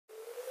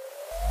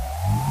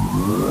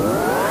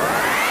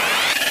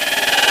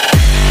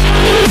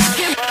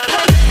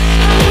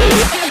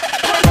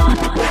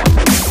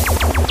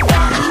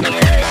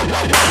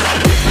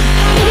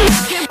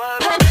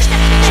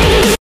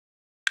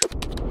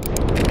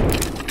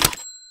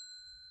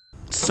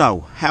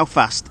So, how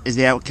fast is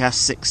the OutCast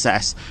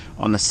success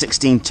on the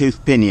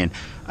 16-tooth Pinion?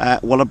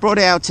 Well, I brought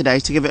it out today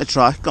to give it a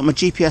try. Got my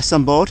GPS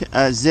on board,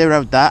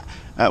 zeroed that.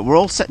 We're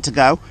all set to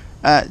go.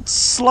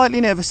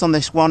 Slightly nervous on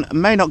this one.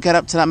 May not get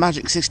up to that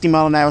magic 60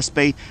 mile an hour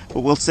speed,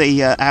 but we'll see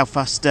how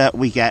fast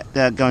we get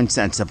going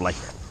sensibly.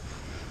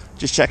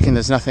 Just checking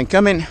there's nothing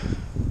coming.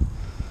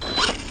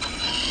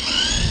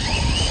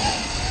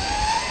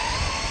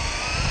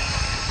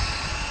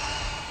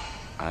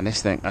 And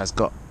this thing has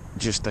got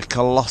just a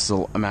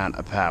colossal amount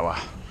of power.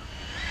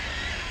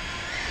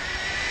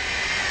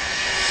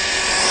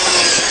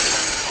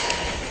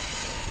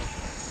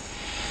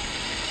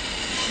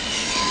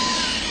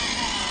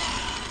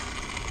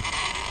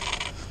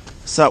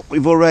 So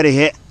we've already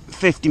hit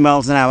 50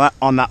 miles an hour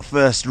on that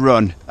first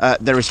run.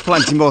 There is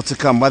plenty more to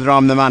come. Whether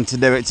I'm the man to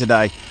do it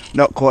today,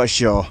 not quite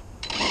sure.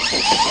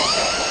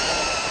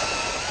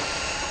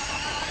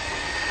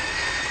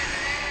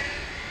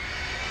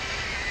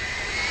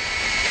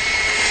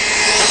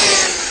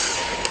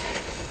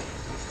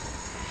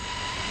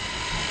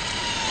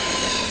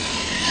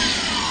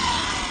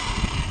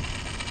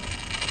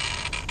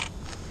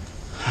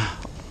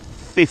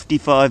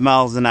 $55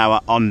 miles an hour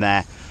on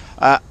there.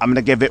 I'm going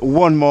to give it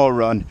one more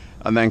run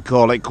and then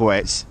call it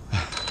quits.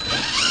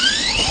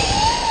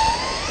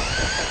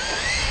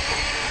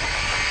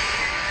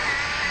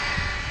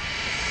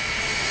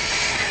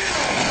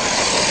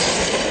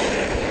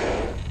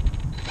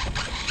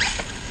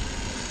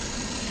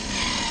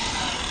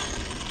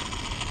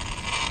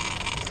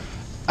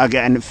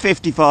 Again,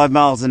 55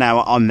 miles an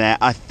hour on there.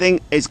 I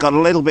think it's got a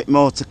little bit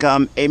more to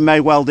come. It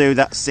may well do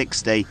that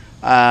 60.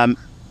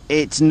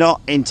 It's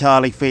not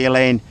entirely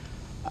feeling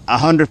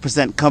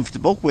 100%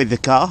 comfortable with the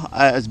car,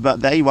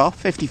 but there you are,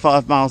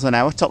 55 miles an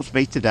hour top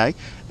speed today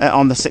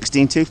on the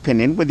 16-tooth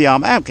Pinion with the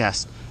ARRMA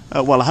OutCast.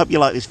 Well, I hope you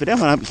like this video,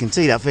 and I hope you can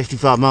see that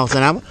 55 miles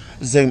an hour.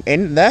 Zoom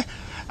in there.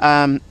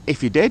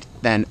 If you did,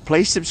 then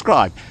please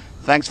subscribe.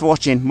 Thanks for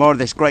watching. More of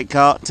this great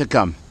car to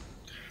come.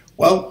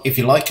 Well, if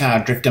you like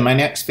our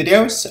Driftomaniacs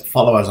videos,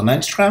 follow us on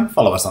Instagram,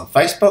 follow us on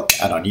Facebook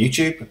and on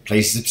YouTube.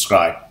 Please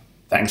subscribe.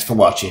 Thanks for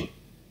watching.